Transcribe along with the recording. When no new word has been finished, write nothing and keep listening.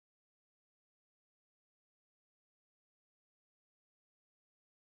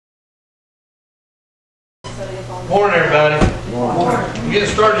Morning, everybody. We're getting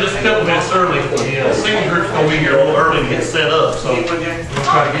started just a couple minutes early. The singing group's going to be here a little early to get set up, so we'll try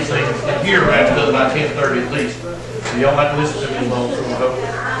to get things here wrapped up by 10:30 at least. So y'all might listen to me long, so we hope.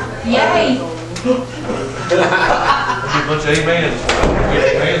 Yay! There'll be a bunch of amens.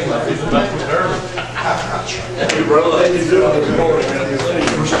 Amens like this about to get early.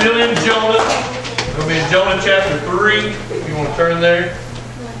 We're still in Jonah. We'll be in Jonah chapter 3. If you want to turn there.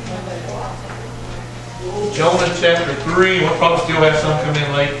 Jonah chapter 3. We'll probably still have some come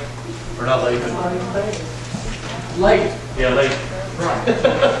in late. Or not late, but late. Yeah, late. Right.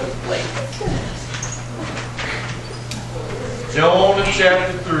 Late. Jonah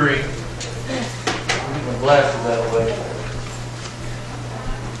chapter 3. Get my glasses out of the way.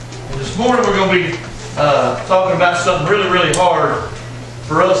 And this morning we're going to be talking about something really, really hard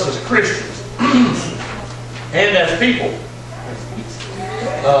for us as Christians and as people.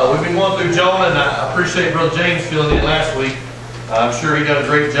 We've been going through Jonah, and I appreciate Brother James filling in last week. I'm sure he done a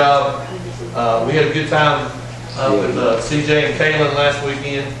great job. We had a good time with CJ and Kaylin last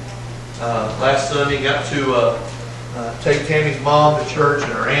weekend. Last Sunday, got to take Tammy's mom to church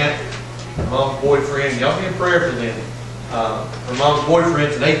and her aunt, her mom's boyfriend. Y'all be in prayer for them. Her mom's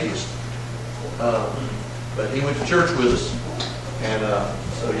boyfriend's an atheist, but he went to church with us, and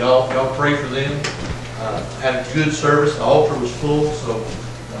so y'all pray for them. Had a good service. The altar was full, so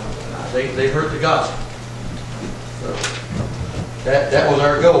they heard the gospel. So that was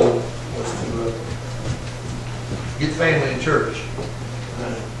our goal, was to get family in church.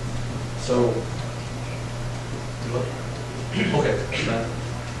 So okay.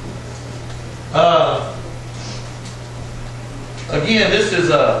 Again, this is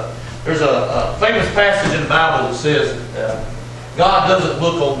there's a famous passage in the Bible that says God doesn't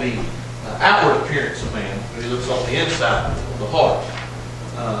look on the outward appearance of man, but He looks on the inside, on the heart.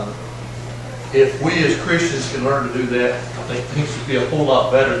 If we as Christians can learn to do that, I think things would be a whole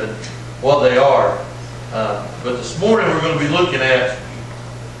lot better than what they are. But this morning we're going to be looking at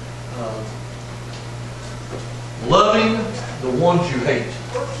loving the ones you hate.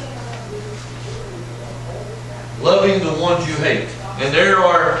 Loving the ones you hate. And there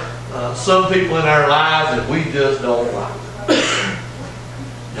are some people in our lives that we just don't like.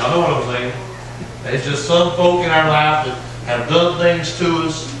 Y'all know what I'm saying? There's just some folk in our life that have done things to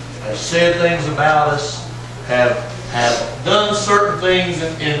us, have said things about us, have done certain things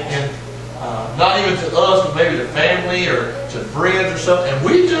in not even to us, but maybe to family or to friends or something, and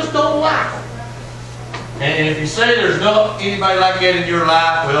we just don't like them. And if you say there's not anybody like that in your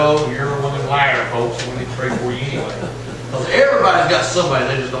life, well, you're one of them liar folks, so we need to pray for you anyway. Because everybody's got somebody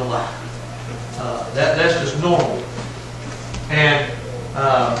they just don't like. That's just normal. And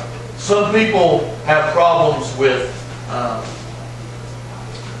some people have problems with,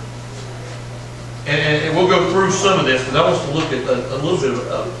 and we'll go through some of this, because I want us to look at a little bit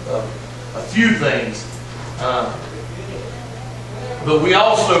of a few things. But we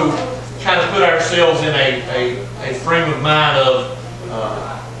also kind of put ourselves in a frame of mind of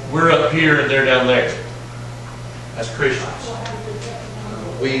we're up here and they're down there as Christians.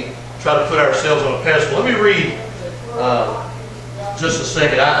 We try to put ourselves on a pedestal. Let me read just a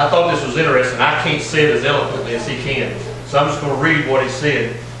second. I thought this was interesting. I can't say it as eloquently as he can, so I'm just going to read what he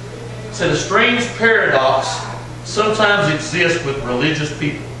said. He said, a strange paradox sometimes exists with religious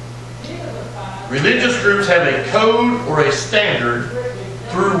people. Religious groups have a code or a standard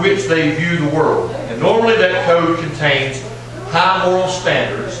through which they view the world. And normally that code contains high moral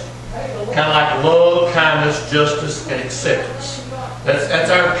standards, kind of like love, kindness, justice, and acceptance. That's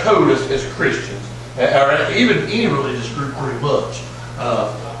our code as Christians, or even any religious group pretty much.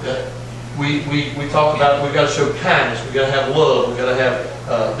 We talk about we've got to show kindness, we've got to have love, we've got to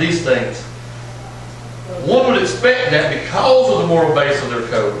have these things. One would expect that because of the moral base of their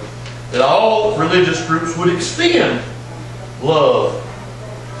code, that all religious groups would extend love,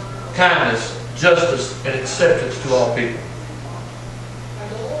 kindness, justice, and acceptance to all people.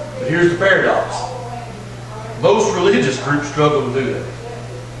 But here's the paradox. Most religious groups struggle to do that.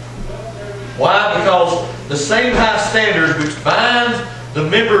 Why? Because the same high standards which bind the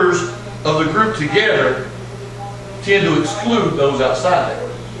members of the group together tend to exclude those outside there.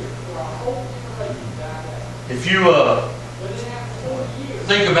 If you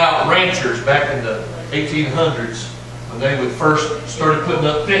think about ranchers back in the 1800s, when they would first started putting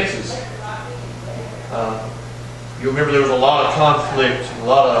up fences, you remember there was a lot of conflict and a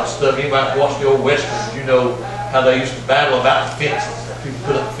lot of stuff. Anybody watched the old westerns, you know how they used to battle about the fences. People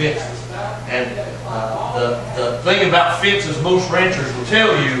put up fences. And the thing about fences, most ranchers will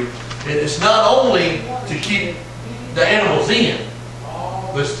tell you, it's not only to keep the animals in,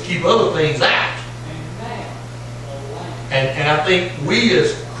 but it's to keep other things out. And I think we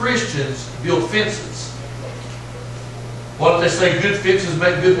as Christians build fences. What do they say? Good fences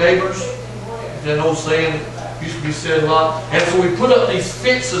make good neighbors. That old saying used to be said a lot. And so we put up these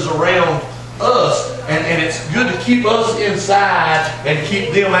fences around us, and it's good to keep us inside and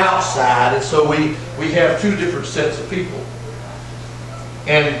keep them outside. And so we have two different sets of people.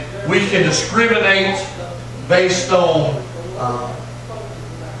 And we can discriminate based on...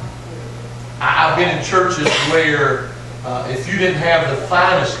 I've been in churches where if you didn't have the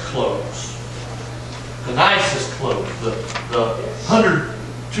finest clothes, the nicest clothes, the $100,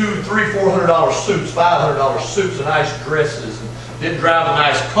 $200, $300, $400 suits, $500 suits, and nice dresses, and didn't drive the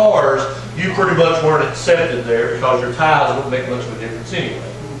nice cars, you pretty much weren't accepted there because your tithes wouldn't make much of a difference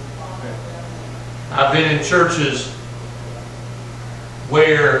anyway. I've been in churches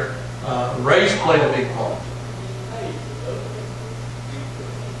where race played a big part.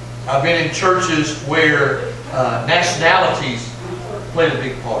 I've been in churches where nationalities played a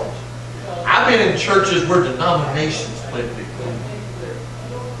big part. I've been in churches where denominations played a big part.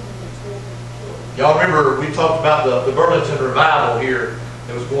 Y'all remember we talked about the Burlington revival here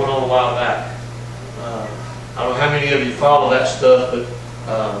that was going on a while back. I don't know how many of you follow that stuff, but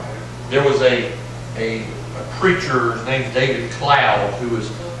there was a preacher, his name's David Cloud, who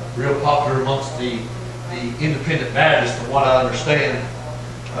was real popular amongst the independent Baptists, from what I understand.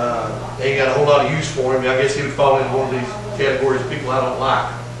 They ain't got a whole lot of use for him. I guess he would fall into one of these categories of people I don't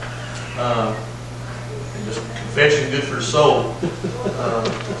like. And just confession good for the soul.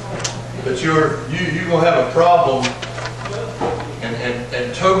 But you're gonna have a problem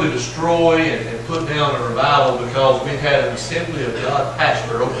and totally destroy and put down a revival because we had an Assembly of God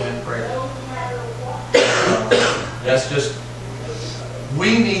pastor open in prayer. That's just,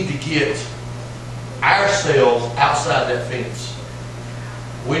 we need to get ourselves outside that fence.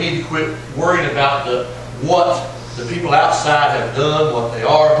 We need to quit worrying about what the people outside have done, what they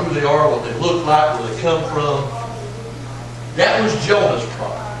are, who they are, what they look like, where they come from. That was Jonah's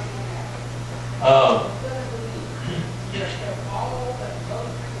problem.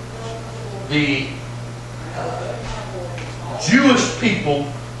 The Jewish people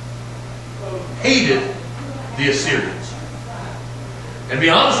hated the Assyrians. And to be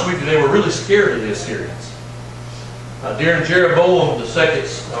honest with you, they were really scared of the Assyrians. During Jeroboam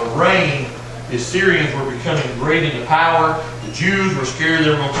II's reign, the Assyrians were becoming great into power. The Jews were scared they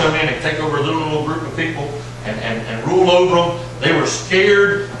were going to come in and take over a little group of people and rule over them. They were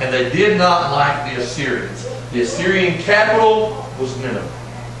scared, and they did not like the Assyrians. The Assyrian capital was Nineveh.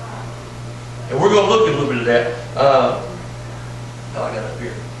 And we're going to look at a little bit of that. I got it up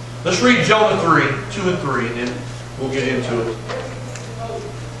here. Let's read Jonah 3, 2 and 3, and then we'll get into it.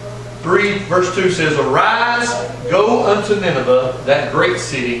 3 verse 2 says, Arise, go unto Nineveh, that great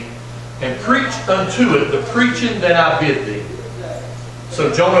city, and preach unto it the preaching that I bid thee.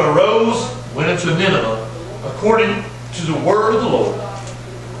 So Jonah arose, went unto Nineveh, according to the word of the Lord.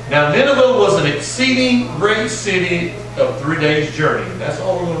 Now Nineveh was an exceeding great city of 3 days' journey. And that's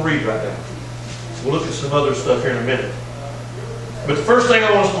all we're going to read right now. We'll look at some other stuff here in a minute. But the first thing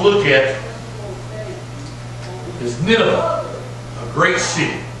I want us to look at is Nineveh, a great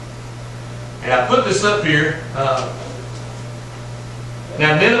city. And I put this up here.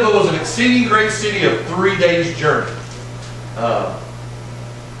 Now Nineveh was an exceeding great city of 3 days' journey. I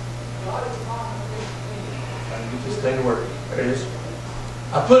can get this thing to work. There it is.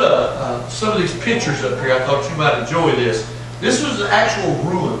 I put some of these pictures up here. I thought you might enjoy this. This was the actual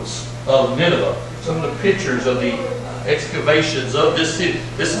ruins of Nineveh. Some of the pictures of the excavations of this city.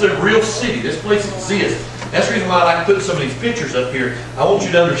 This is a real city. This place exists. That's the reason why I like putting some of these pictures up here. I want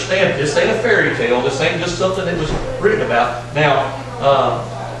you to understand this ain't a fairy tale. This ain't just something that was written about. Now,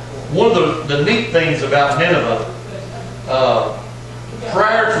 one of the neat things about Nineveh,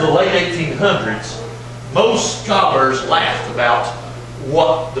 prior to the late 1800s, most scholars laughed about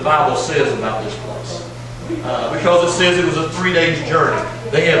what the Bible says about this place. Because it says it was a 3 days journey.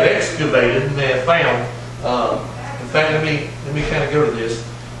 They have excavated and they have found, in fact, let me kind of go to this.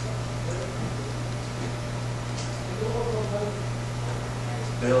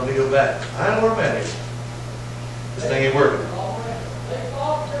 Now let me go back. I don't know where I'm at here. This thing ain't working.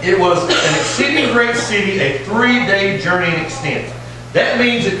 It was an exceeding great city, a 3 day journey in extent. That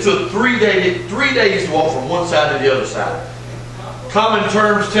means it took 3 days to walk from one side to the other side. Common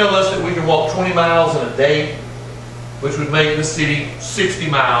terms tell us that we can walk 20 miles in a day, which would make the city 60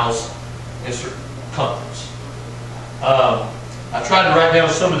 miles in circumference. I tried to write down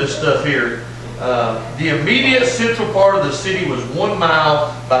some of this stuff here. The immediate central part of the city was 1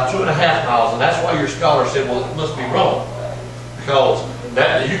 mile by 2.5 miles, and that's why your scholar said, well, it must be wrong. Because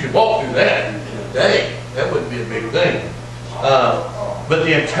you could walk through that in a day. That wouldn't be a big thing. But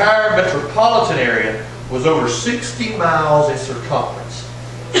the entire metropolitan area was over 60 miles in circumference.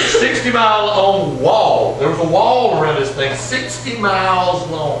 60 mile long wall. There was a wall around this thing, 60 miles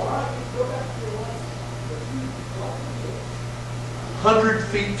long. 100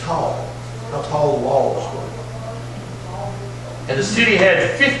 feet tall. How tall the walls were. And the city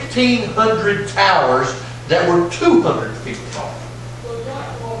had 1,500 towers that were 200 feet tall.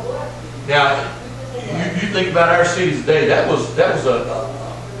 Now, you think about our city today, that was a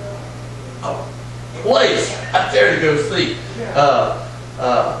place out there to go see.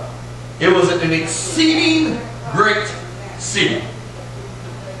 It was an exceeding great city.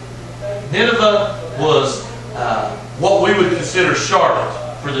 Nineveh was what we would consider Charlotte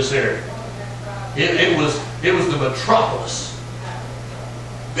for this area. It was the metropolis.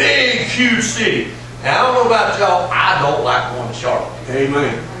 Big, huge city. Now, I don't know about y'all, I don't like going to Charlotte.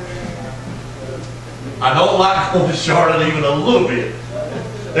 Amen. I don't like going to Charlotte even a little bit.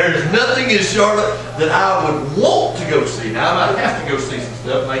 There's nothing in Charlotte that I would want to go see. Now, I might have to go see some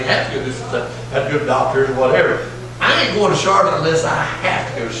stuff. I may have to go do some stuff. Have to go to doctors or whatever. I ain't going to Charlotte unless I have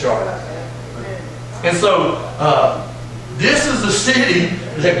to go to Charlotte. And so, this is the city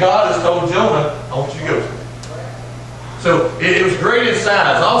that God has told Jonah, I want you to go to. So, it was great in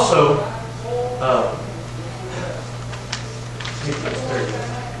size. Also,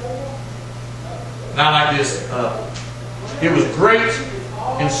 and I like this. It was great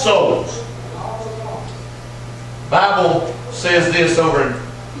in souls. The Bible says this over in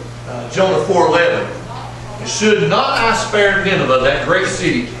Jonah 4:11. And should not I spare Nineveh, that great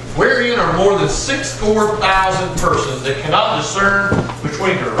city, wherein are more than 6,000 persons that cannot discern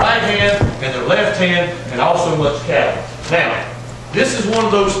between their right hand and their left hand, and also much cattle. Now, this is one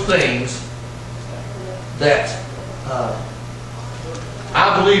of those things that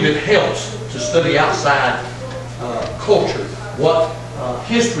I believe it helps to study outside culture, what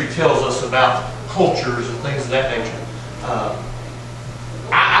history tells us about cultures and things of that nature.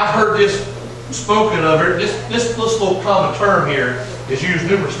 I've heard this spoken of. This little common term here is used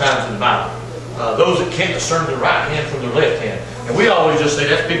numerous times in the Bible. Those that can't discern their right hand from their left hand. And we always just say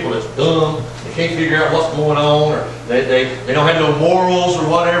that's people that's dumb, they can't figure out what's going on, or they don't have no morals or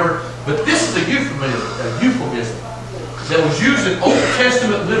whatever. But this is a euphemism that was used in Old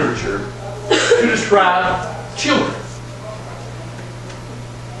Testament literature to describe children.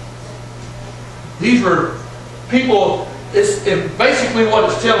 These were people, and basically what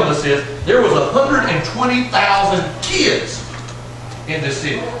it's telling us is there was 120,000 kids in this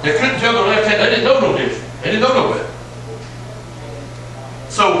city. They couldn't tell their left hand. They didn't know no different. They didn't know no better.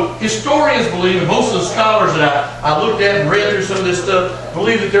 So historians believe, and most of the scholars that I looked at and read through some of this stuff,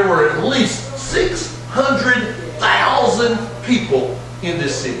 believe that there were at least 600,000 people in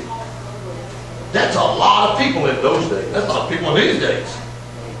this city. That's a lot of people in those days. That's a lot of people in these days.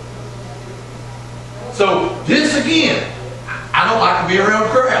 So this again, I don't like to be around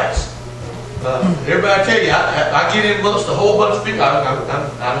crowds. Everybody tell you, I get in amongst a whole bunch of people. I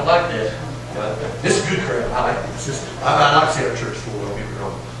don't like that. This is a good crowd. I like this. I like to see our church full. Don't get me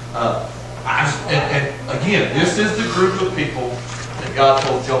wrong. And again, this is the group of people that God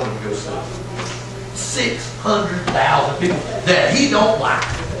told Jonah to go see. 600,000 people that he don't like.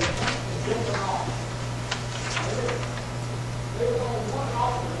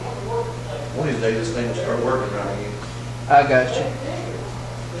 One of these days, this thing will start working right again. I got you.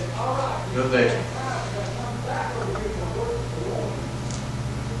 Go there.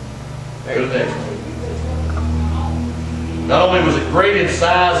 Go there. Not only was it great in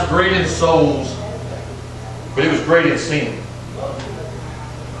size, great in souls, but it was great in sin.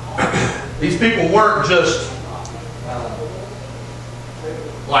 These people weren't just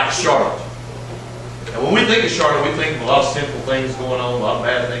like Charlotte. And when we think of Charlotte, we think of a lot of sinful things going on, a lot of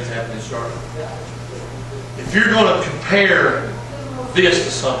bad things happening in Charlotte. If you're going to compare this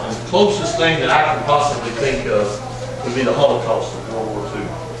to something, the closest thing that I can possibly think of would be the Holocaust of World War II.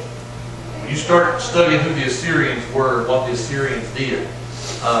 When you start studying who the Assyrians were and what the Assyrians did,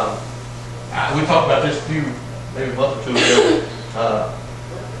 we talked about this maybe a month or two ago.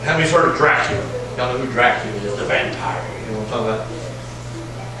 How many's heard of Dracula? Y'all know who Dracula is, the vampire. You know what I'm talking about?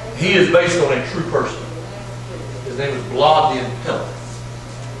 He is based on a true person. His name is Vlad the Impaler.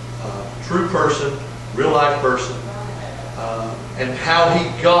 True person, real life person. And how he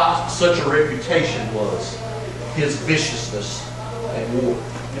got such a reputation was his viciousness in war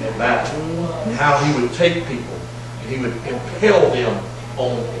and in battle. And how he would take people and he would impale them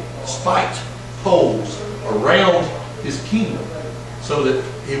on spiked poles around his kingdom so that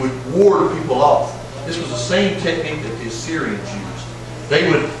he would ward people off. This was the same technique that the Assyrians used. They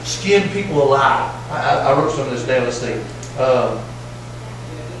would skin people alive. I wrote some of this down. Let's see.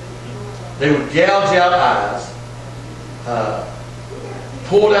 They would gouge out eyes,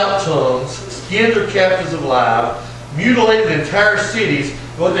 pulled out tongues, skinned their captives alive, mutilated entire cities.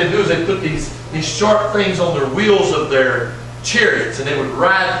 What they do is they put these sharp things on their wheels of their chariots, and they would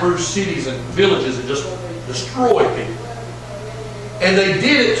ride through cities and villages and just destroy people. And they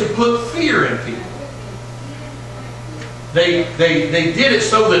did it to put fear in people. They did it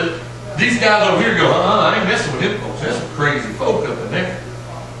so that these guys over here go, I ain't messing with them folks. There's some crazy folk up in there.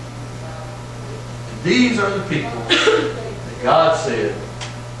 And these are the people that God said,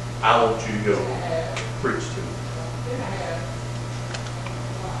 I want you to go preach to.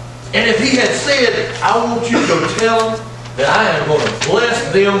 And if he had said, I want you to go tell them that I am going to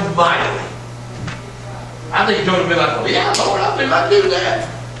bless them mightily, I think Jonah would be like, well, yeah, Lord, I think I'd do that.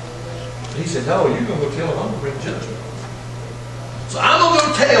 But he said, no, you're going to go tell them I'm going to bring judgment. So I'm going to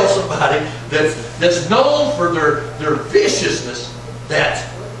go tell somebody that's known for their viciousness that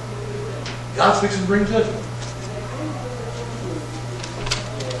God's fixing to bring judgment.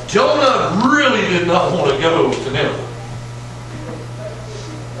 Jonah really did not want to go to Nineveh.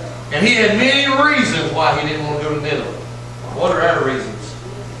 And he had many reasons why he didn't want to go to Nineveh. What are our reasons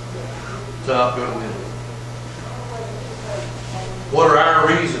to not go to Nineveh? What are our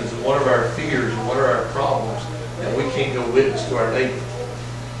reasons and what are our fears and what are our problems that we can't go witness to our neighbor?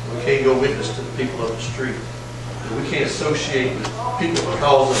 We can't go witness to the people of the street. We can't associate with people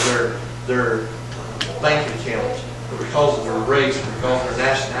because of their bank account, or because of their race, or because of their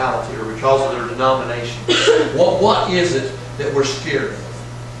nationality, or because of their denomination. What is it that we're scared of?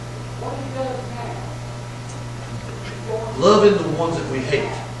 Loving the ones that we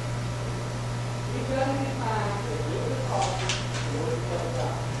hate.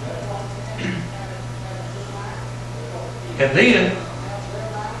 And then,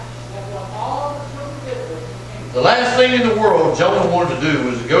 the last thing in the world Jonah wanted to do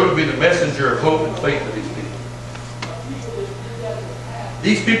was to go to be the messenger of hope and faith to these people.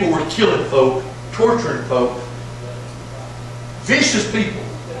 These people were killing folk, torturing folk, vicious people.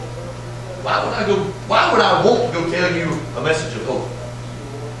 Why would I want to go tell you a message of hope?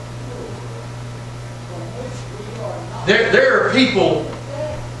 There are people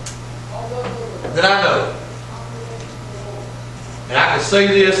that I know, and I can say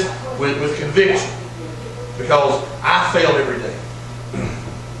this with conviction because I fail every day.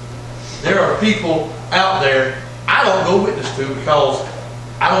 There are people out there I don't go witness to because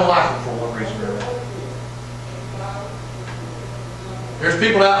I don't like them for one reason or another. There's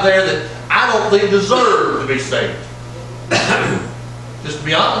people out there that I don't think deserve to be saved. Just to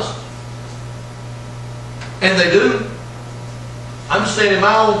be honest. And they do. I'm just saying in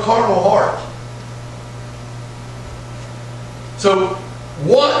my own carnal heart. So,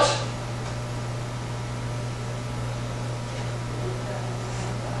 what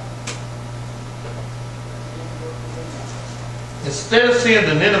instead of seeing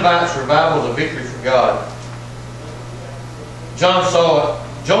the Ninevites' revival as a victory for God, Jonah saw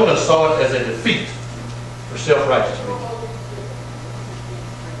it as a defeat for self-righteous people.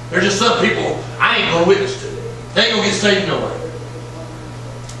 There's just some people I ain't going to witness to. They ain't going to get saved no way.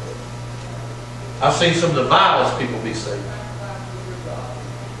 I've seen some of the vilest people be saved.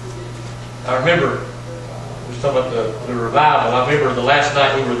 I remember, we was talking about the revival. I remember the last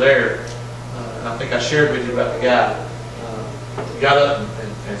night we were there, and I think I shared with you about the guy who got up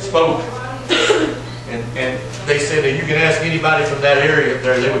and spoke. And they said that you can ask anybody from that area up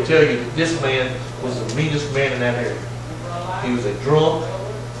there, they would tell you that this man was the meanest man in that area. He was a drunk.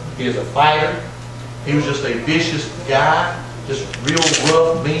 He was a fighter. He was just a vicious guy, just a real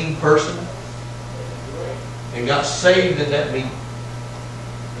rough, mean person. And got saved in that meeting.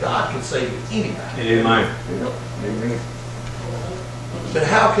 God can save anybody. Amen. Amen. But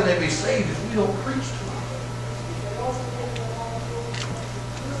how can they be saved if we don't preach to them?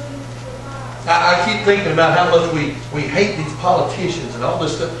 I keep thinking about how much we hate these politicians and all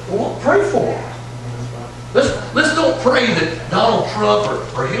this stuff. Well, pray for them. Let's don't pray that Donald Trump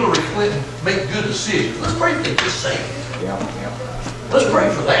or Hillary Clinton make good decisions. Let's pray that they get saved. Yeah. Let's pray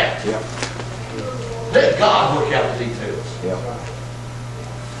for that. Yeah. Let God work out the details. Yeah.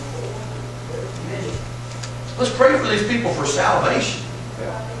 Let's pray for these people for salvation.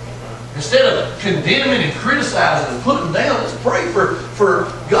 Yeah. Instead of condemning and criticizing and putting down, let's pray for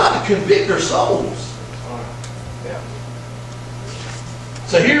God to convict their souls. Yeah.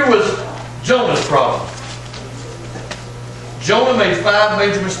 So here was Jonah's problem. Jonah made 5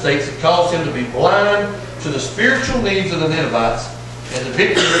 major mistakes that caused him to be blind to the spiritual needs of the Ninevites and the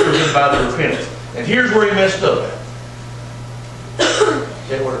victory represented by their repentance. And here's where he messed up at.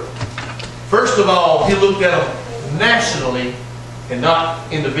 First of all, he looked at them nationally and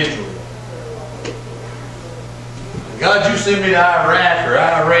not individually. God, you send me to Iraq or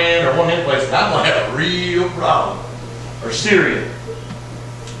Iran or one of them places, I'm going to have a real problem. Or Syria.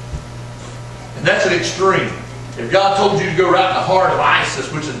 And that's an extreme. If God told you to go right in the heart of ISIS,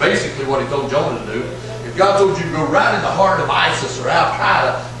 which is basically what he told Jonah to do, if God told you to go right in the heart of ISIS or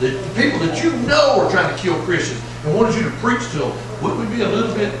Al-Qaeda, the people that you know are trying to kill Christians, and wanted you to preach to them, wouldn't we be a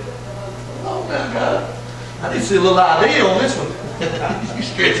little bit, oh now God, I need to see a little idea on this one. You're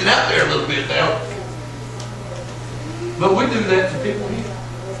stretching out there a little bit now. But we do that to people here.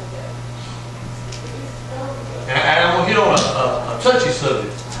 And I'm going to hit on a touchy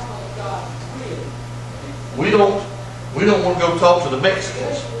subject. We don't want to go talk to the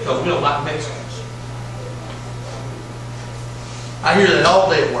Mexicans because we don't like Mexicans. I hear that all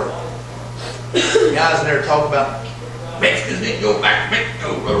day at work. Guys in there talk about Mexicans need to go back to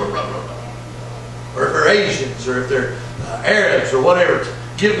Mexico, blah, blah, blah, blah. Or if they're Asians, or if they're Arabs, or whatever.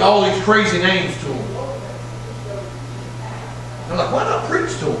 Give all these crazy names to them. I'm like, why not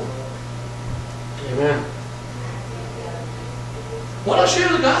preach to them? Amen. Why not share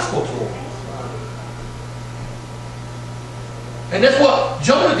the gospel to them? And that's what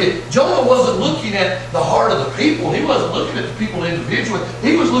Jonah did. Jonah wasn't looking at the heart of the people. He wasn't looking at the people individually.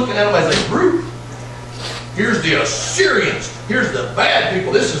 He was looking at them as a group. Here's the Assyrians. Here's the bad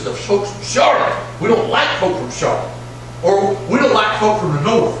people. This is the folks from Charlotte. We don't like folk from Charlotte. Or we don't like folk from the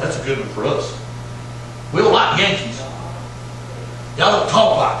north. That's a good one for us. We don't like Yankees. Y'all don't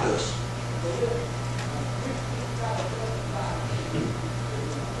talk like us.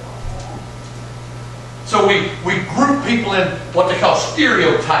 So we group people in what they call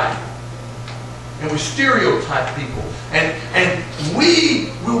stereotyping. And we stereotype people. And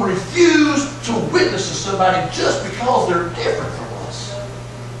we will refuse to witness to somebody just because they're different from us.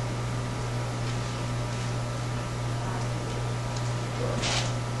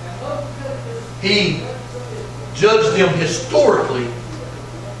 He judged them historically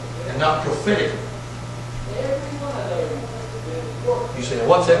and not prophetically. You say,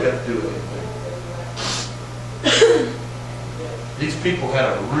 what's that got to do with anything? These people had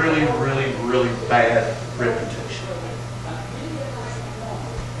a really, really, really bad reputation.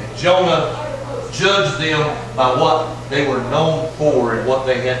 And Jonah judged them by what they were known for and what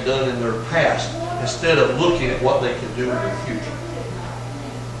they had done in their past, instead of looking at what they could do in their future.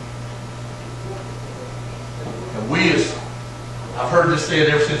 And we, as I've heard this said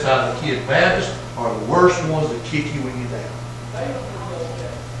ever since I was a kid, Baptists are the worst ones that kick you when you're down.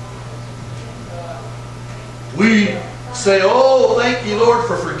 We say, oh, thank you, Lord,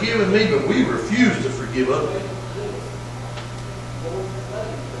 for forgiving me, but we refuse to forgive others.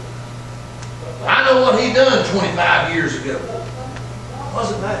 I know what he done 25 years ago. What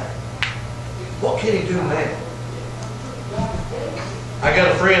does it matter? What can he do now? I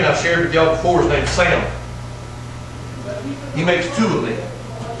got a friend I've shared with y'all before. His name's Sam. He makes two of them.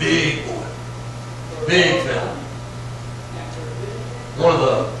 Big boy. Big fella. One of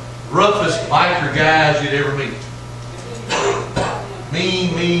the roughest biker guys you'd ever meet.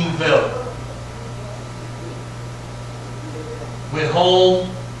 Mean fella. Went home,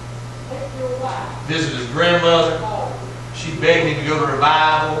 visited his grandmother. She begged him to go to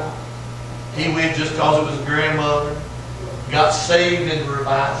revival. He went just because it was his grandmother. Got saved in the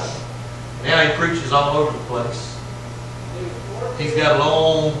revival. Now he preaches all over the place. He's got a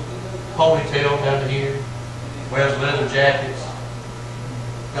long ponytail down to here. Wears leather jackets.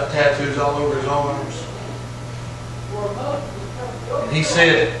 Got tattoos all over his arms. And he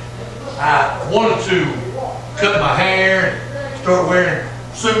said, I wanted to cut my hair and start wearing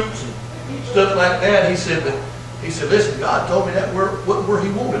suits and stuff like that. He said, listen, God told me that wasn't where he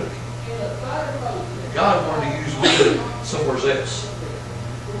wanted me. God wanted to use me somewhere else.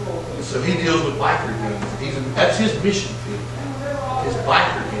 And so he deals with biker gangs. That's his mission field. His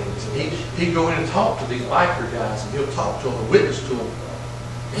biker gangs. And he'd go in and talk to these biker guys, and he'll talk to them and witness to them.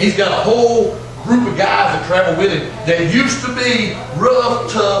 He's got a whole group of guys that travel with him that used to be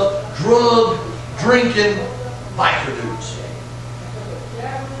rough, tough, drug, drinking biker dudes.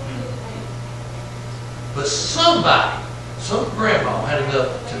 But somebody, some grandma had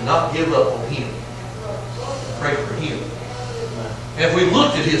enough to not give up on him. Pray for him. And if we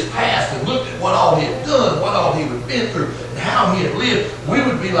looked at his past and looked at what all he had done, what all he had been through, and how he had lived, we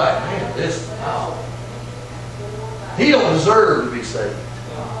would be like, man, he don't deserve to be saved.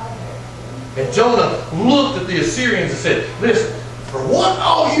 And Jonah looked at the Assyrians and said, listen, for what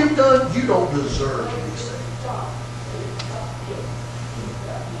all you've done, you don't deserve to be saved.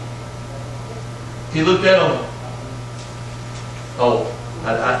 He looked at them. Oh,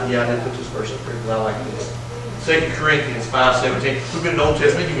 I didn't put this verse up here because I like this. 2 Corinthians 5:17. We've been in the Old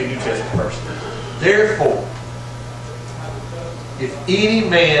Testament, give me a New Testament verse. Therefore, if any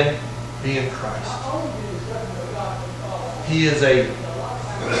man be in Christ, he is a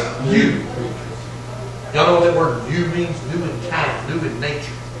new. Y'all know what that word new means? New in kind, new in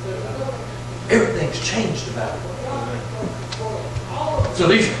nature. Everything's changed about it. So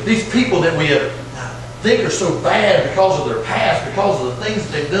these people that we think are so bad because of their past, because of the things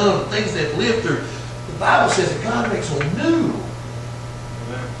they've done, the things they've lived through, the Bible says that God makes them new.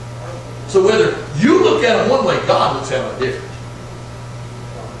 So whether you look at them one way, God looks at them different.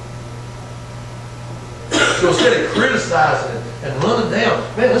 So instead of criticizing and running down,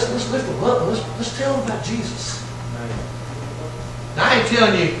 man, let's lift them up and let's tell them about Jesus. Now, I ain't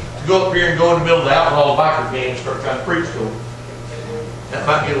telling you to go up here and go in the middle of the alcohol biker gang and start trying to preach to them. That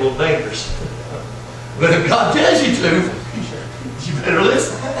might get a little dangerous. But if God tells you to, you better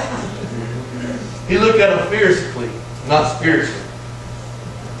listen. He looked at them fiercely, not spiritually.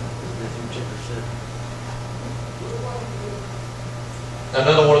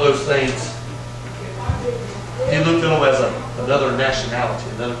 Another one of those things, he looked at them as another nationality,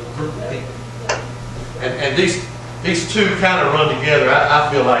 another group of people. And these two kind of run together, I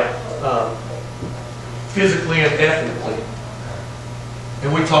feel like, physically and ethnically.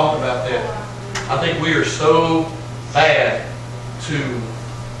 And we talked about that. I think we are so bad to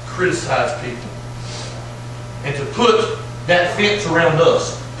criticize people and to put that fence around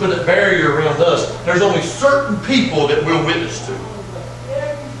us, put a barrier around us. There's only certain people that we'll witness to.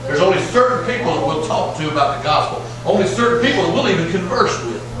 There's only certain people that we'll talk to about the gospel. Only certain people that we'll even converse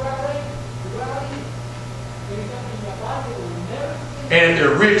with. And if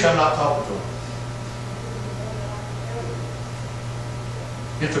they're rich, I'm not talking to them.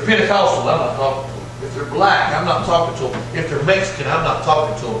 If they're Pentecostal, I'm not talking to them. If they're black, I'm not talking to them. If they're Mexican, I'm not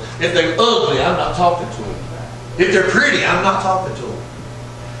talking to them. If they're ugly, I'm not talking to them. If they're pretty, I'm not talking to them.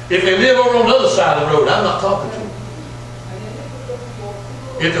 If they live over on the other side of the road, I'm not talking to them.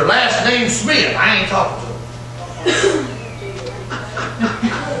 If their last name's Smith, I ain't talking to them.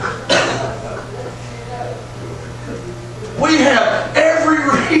 We have every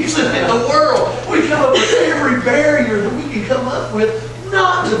reason in the world. We come up with every barrier that we can come up with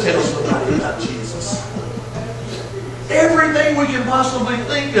not to tell somebody about Jesus. Everything we can possibly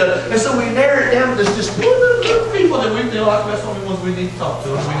think of. And so we narrow it down to just people that we feel like that's the only ones we need to talk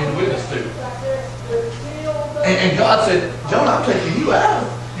to and we need to witness to. And God said, Jonah, I'm taking you out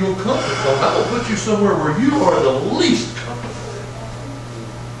of your comfort zone. I'm going to put you somewhere where you are the least comfortable.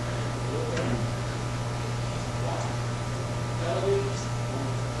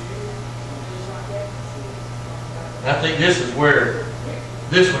 And I think this is where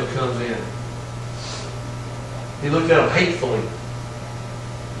this one comes in. He looked at them hatefully,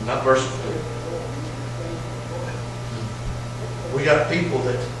 not mercifully. We got people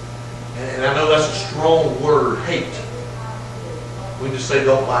that, and I know that's a strong word, hate. We just say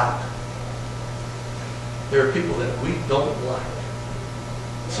don't like. There are people that we don't like,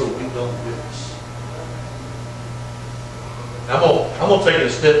 so we don't witness. I'm going to take it a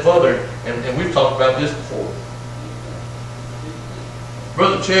step further, and we've talked about this before.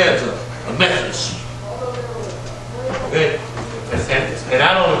 Brother Chad's a Methodist. Okay? And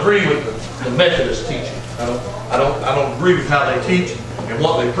I don't agree with the Methodist teaching. I don't agree with how they teach and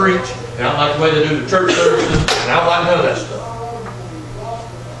what they preach. And I don't like the way they do the church services. And I don't like none of that stuff.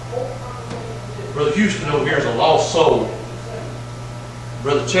 Brother Houston over here is a lost soul.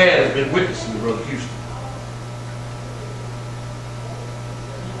 Brother Chad has been witnessing to Brother Houston.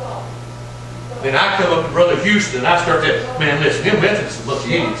 Then I come up to Brother Houston and I start to, man, listen, them Methodists are a bunch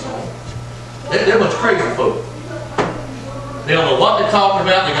of idiots. They're a bunch of crazy folk. They don't know what they're talking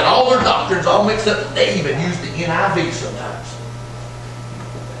about. They got all their doctrines all mixed up. They even use the NIV sometimes.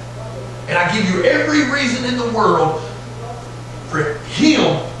 And I give you every reason in the world for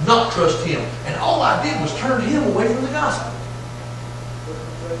him not trust him. And all I did was turn him away from the gospel.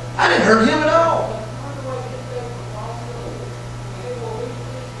 I didn't hurt him at all.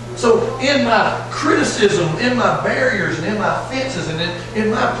 So in my criticism, in my barriers, and in my fences, and in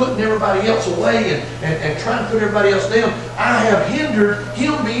my putting everybody else away and trying to put everybody else down, I have hindered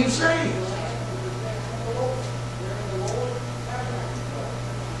him being saved.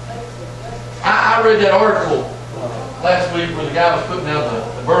 I read that article last week where the guy was putting out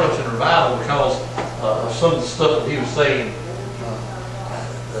the Burlington revival because of some of the stuff that he was saying.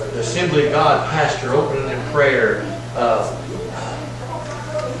 The Assembly of God pastor opening in prayer.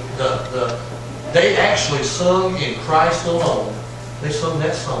 They actually sung In Christ Alone. They sung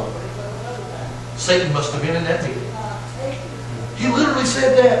that song. Satan must have been in that meeting. He literally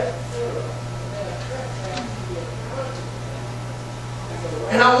said that.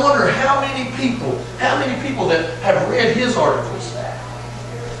 And I wonder how many people that have read his articles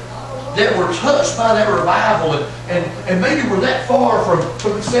that were touched by that revival and maybe were that far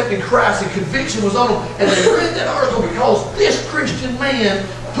from accepting Christ and conviction was on them, and they read that article because this Christian man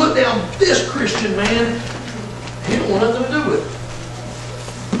put down this Christian man. He don't want nothing to do with it.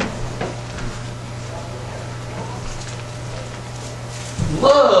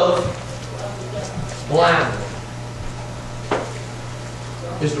 Love blindly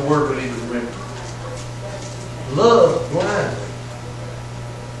is the word we need to remember. Love blindly.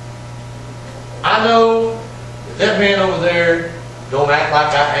 I know that man over there don't act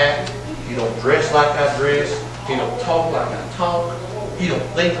like I act. He don't dress like I dress. He don't talk like I talk. He don't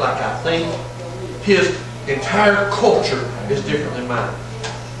think like I think. His entire culture is different than mine.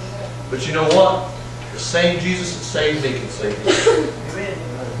 But you know what? The same Jesus that saved me can save you.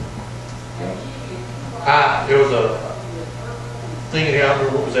 There was a thing in here, I don't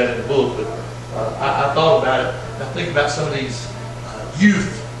remember what was that in the book, but I thought about it. I think about some of these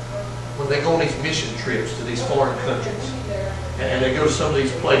youth when they go on these mission trips to these foreign countries. And they go to some of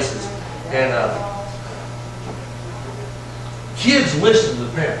these places. And kids listen to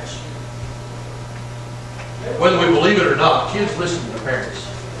the parents. Whether we believe it or not, kids listen to their parents.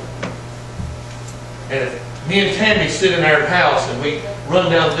 And if me and Tammy sit in our house and we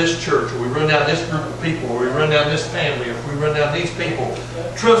run down this church, or we run down this group of people, or we run down this family, or if we run down these people,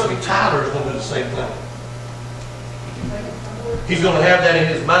 trust me, Tyler is going to do the same thing. He's going to have that in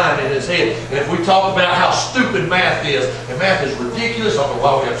his mind, in his head. And if we talk about how stupid math is, and math is ridiculous, I don't know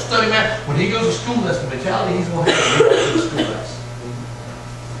why we have to study math, when he goes to school, that's the mentality he's going to have to go to the school class.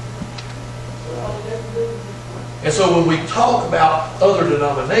 And so when we talk about other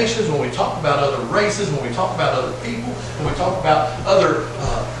denominations, when we talk about other races, when we talk about other people, when we talk about other,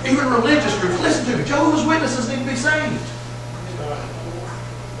 even religious groups, listen to me, Jehovah's Witnesses need to be saved.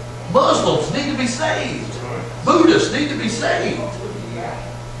 Muslims need to be saved. Buddhists need to be saved.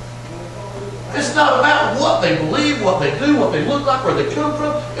 It's not about what they believe, what they do, what they look like, where they come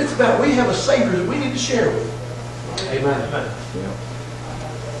from. It's about we have a Savior that we need to share with. Amen. Amen. Yeah.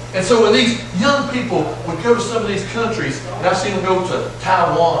 And so when these young people would go to some of these countries, and I've seen them go to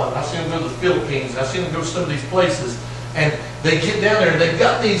Taiwan, I've seen them go to the Philippines, I've seen them go to some of these places, and they get down there and they've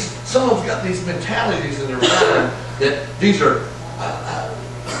got these, some of them's got these mentalities in their mind that these are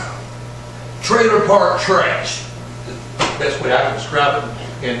trailer park trash. The best way I can describe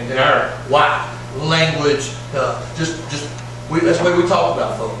it in our white language, that's the way we talk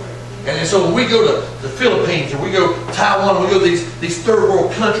about folks. And so when we go to the Philippines, or we go to Taiwan, we go to these third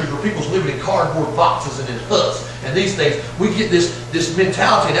world countries where people's living in cardboard boxes and in huts and these things, we get this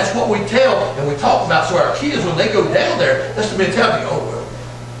mentality, and that's what we tell and we talk about. So our kids, when they go down there, that's the mentality. Oh, well,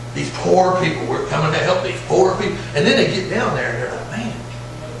 these poor people, we're coming to help these poor people. And then they get down there and they're like, man,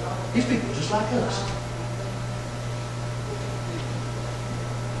 these people are just like us.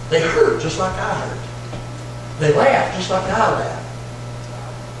 They hurt just like I hurt. They laugh just like I laugh.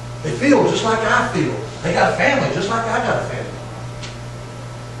 They feel just like I feel. They got a family just like I got a family.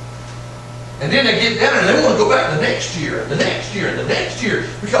 And then they get down there and they want to go back the next year, the next year, the next year.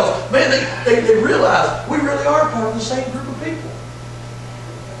 Because, man, they realize we really are part of the same group of people.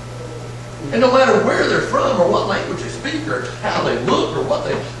 And no matter where they're from or what language they speak or how they look or what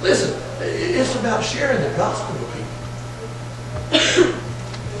they... Listen, it's about sharing the gospel with people.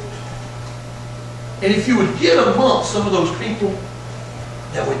 And if you would get amongst some of those people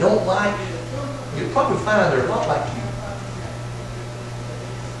that we don't like, you'll probably find they're a lot like you.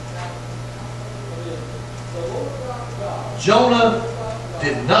 Jonah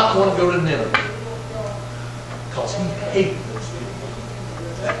did not want to go to Nineveh because he hated those people.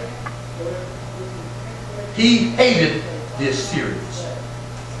 He hated the Assyrians.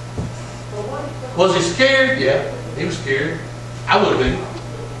 Was he scared? Yeah, he was scared. I would have been.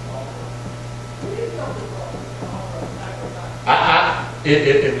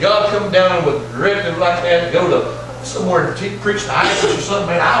 If God come down with a directive like that to go to somewhere to preach to ISIS or something,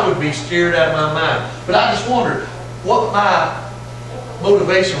 man, I would be scared out of my mind. But I just wondered what my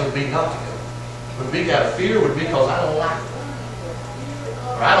motivation would be not to go. Would it be out of fear? Would it be because I don't like them?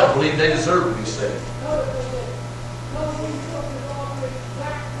 Or I don't believe they deserve to be saved?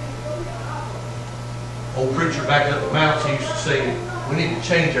 Old preacher back up the mountains, he used to say, we need to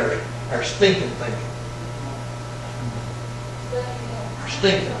change our stinking thinking. Our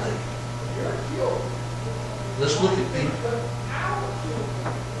stinking thinking. Let's look at people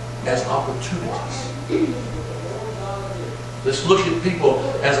as opportunities. Let's look at people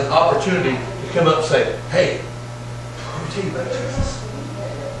as an opportunity to come up and say, hey, let me tell you about Jesus.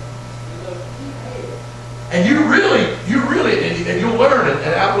 And you really, And you'll learn,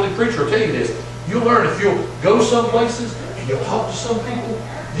 and I believe preacher will tell you this, you'll learn if you'll go some places and you'll talk to some people,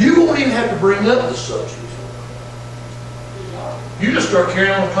 you won't even have to bring up the subject. You just start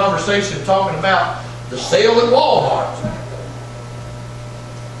carrying on a conversation talking about the sale at Walmart.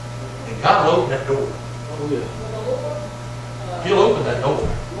 And God will open that door. Oh, yeah. He'll open that door.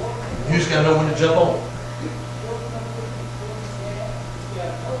 You just got to know when to jump on.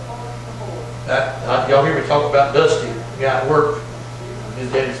 Y'all hear me talk about Dusty, the guy at work.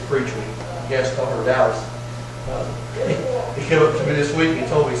 His daddy's a preacher. He has to over Dallas. He came up to me this week and he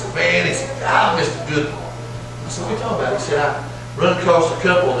told me, he said, man, he said, I missed a good one. I said, what are you talking about? He said, I run across a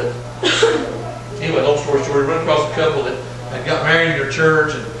couple that, anyway, long story short, he run across a couple that got married in your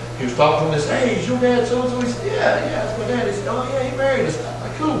church, and he was talking to them and said, hey, is your dad so-and-so? He said, yeah, that's my dad. He said, oh yeah, he married us. I'm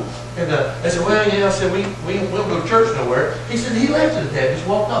like, cool. And I said, well, yeah, I said, we don't go to church nowhere. He said, he left it at that, just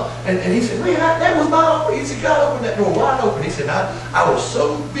walked off. And he said, man, that was my offer. He said, God opened that door wide open. He said, I was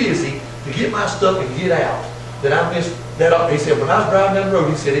so busy to get my stuff and get out that I missed that. He said, when I was driving down the road,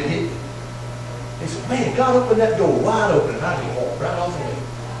 he said, it hit me. He said, man, God opened that door wide open, and I just walked right off of it.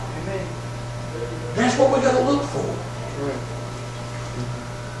 That's what we got to look for.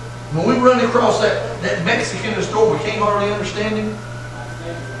 When we run across that Mexican in the store, we can't hardly understand him.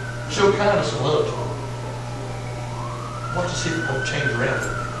 Show kindness and love to him. Watch to see if it won't change around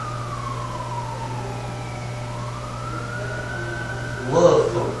him.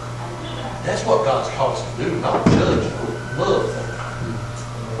 Love folk. That's what God's called us to do, not judge folk. Love folk.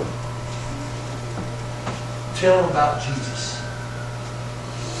 Tell them about Jesus.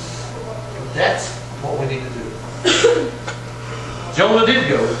 That's what we need to do. Jonah did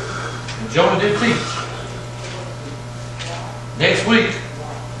go, and Jonah did teach. Next week,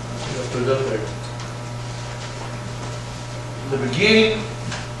 let's put it up there. The beginning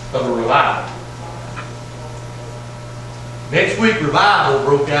of a revival. Next week, revival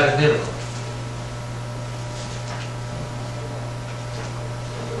broke out in Nineveh.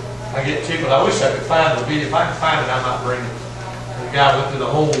 I get tickled. I wish I could find the video. If I can find it, I might bring it. The guy went through the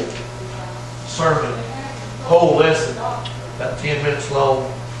whole sermon, whole lesson, about 10 minutes long.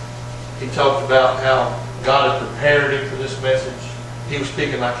 He talked about how God had prepared him for this message. He was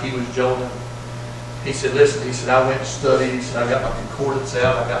speaking like he was Jonah. He said, listen, he said, I went and studied. He said, I got my concordance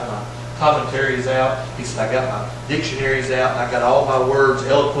out. I got my commentaries out. He said, I got my dictionaries out. And I got all my words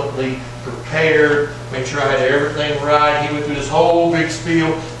eloquently prepared. Made sure I had everything right. He went through this whole big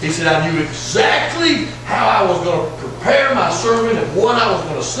spiel. He said, I knew exactly how I was going to prepare my sermon and what I was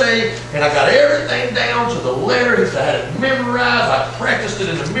going to say. And I got everything down to the letter. He said, I had it memorized. I practiced it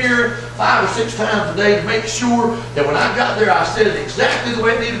in the mirror 5 or 6 times a day to make sure that when I got there, I said it exactly the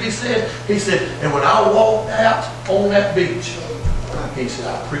way it needed to be said. He said, and when I walked out on that beach, he said,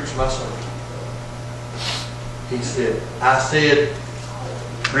 I preached my sermon. He said, I said,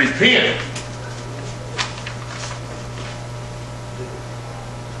 repent.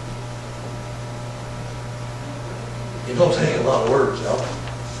 It don't take a lot of words, y'all.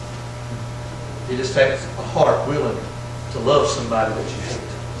 It just takes a heart willing to love somebody that you hate.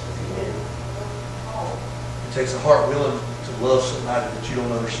 It takes a heart willing to love somebody that you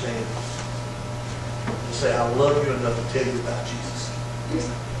don't understand. To say, I love you enough to tell you about Jesus.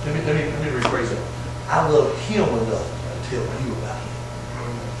 Let me rephrase that. I love him enough to tell you about him.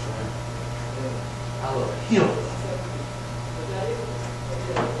 I love him enough.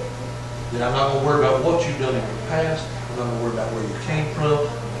 That I'm not going to worry about what you've done in your past. I'm not going to worry about where you came from. I'm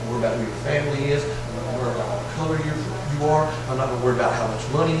not going to worry about who your family is. I'm not going to worry about what color you are. I'm not going to worry about how much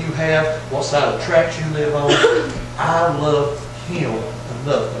money you have, what side of the tracks you live on. I love him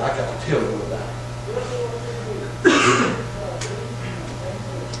enough that I got to tell you about it.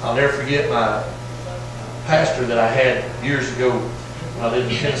 I'll never forget my pastor that I had years ago when I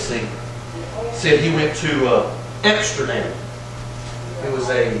lived in Tennessee. Said he went to Amsterdam. It was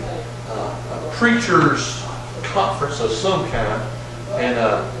a preacher's conference of some kind, and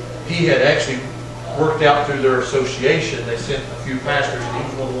he had actually worked out through their association. They sent a few pastors, and he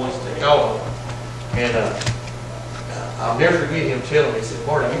was one of the ones that they called on. And I'll never forget him telling me, he said,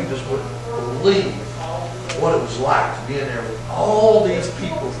 Marty, you just wouldn't believe what it was like to be in there with all these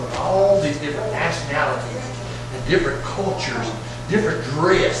people from all these different nationalities and different cultures, and different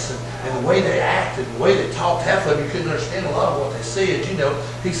dress, and the way they acted, the way they talked. Half of you couldn't understand a lot of what they said, you know.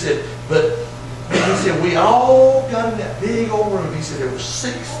 He said, but he said, we all got in that big old room. He said, there were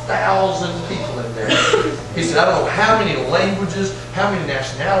 6,000 people in there. He said, I don't know how many languages, how many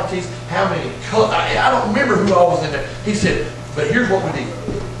nationalities, how many colors. I don't remember who all was in there. He said, but here's what we did.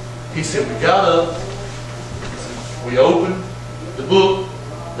 He said, we got up, we opened the book,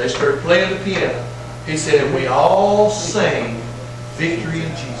 they started playing the piano. He said, and we all sang victory in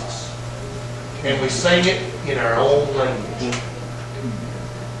Jesus. And we sing it in our own language.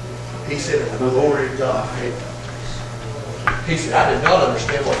 He said, in the glory of God. He said, I did not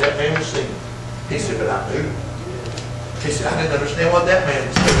understand what that man was singing. He said, but I knew. He said, I didn't understand what that man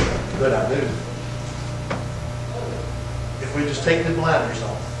was singing, but I knew. If we just take the blinders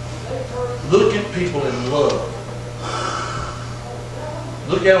off, look at people in love.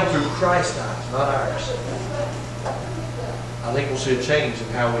 Look at them through Christ's eyes, not ours. I think we'll see a change in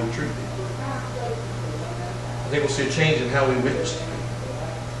how we treat people. I think we'll see a change in how we witness to people.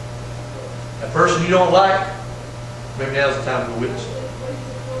 That person you don't like, maybe now's the time to witness to them.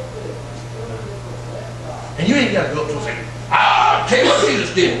 And you ain't got to go up to them and say, "Ah, tell you what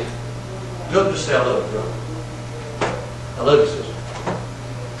Jesus did." Go up and just say, "I love you, brother. I love you, sister."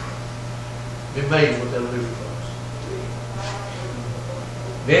 Be amazed what that'll do for folks.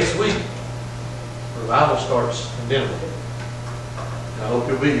 Next week, revival starts in Denver. I hope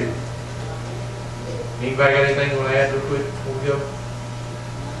you'll be here. Anybody got anything you want to add real quick before we go?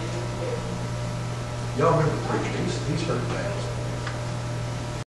 Y'all remember the preacher? He's heard fast.